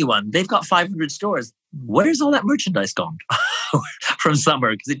 name anyone, they've got 500 stores. Where's all that merchandise gone from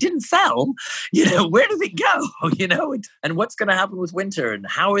summer? Because it didn't sell. Where did it go? And what's going to happen with winter? And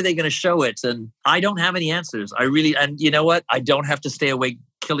how are they going to show it? And I don't have any answers. And you know what? I don't have to stay awake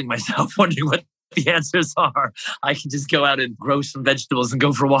killing myself wondering what the answers are. I can just go out and grow some vegetables and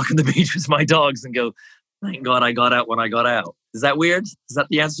go for a walk on the beach with my dogs and go, thank God I got out when I got out. Is that weird? Is that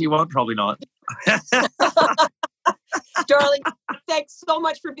the answer you want? Probably not. Darling, thanks so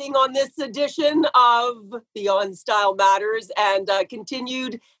much for being on this edition of Beyond Style Matters and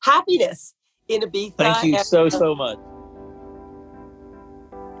continued happiness in Ibiza. Thank you so much.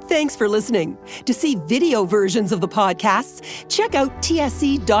 Thanks for listening. To see video versions of the podcasts, check out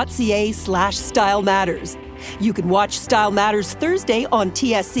tsc.ca/Style Matters. You can watch Style Matters Thursday on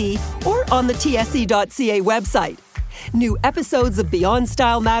TSC or on the tsc.ca website. New episodes of Beyond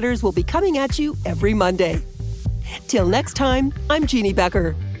Style Matters will be coming at you every Monday. Till next time, I'm Jeannie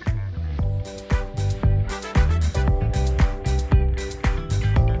Becker.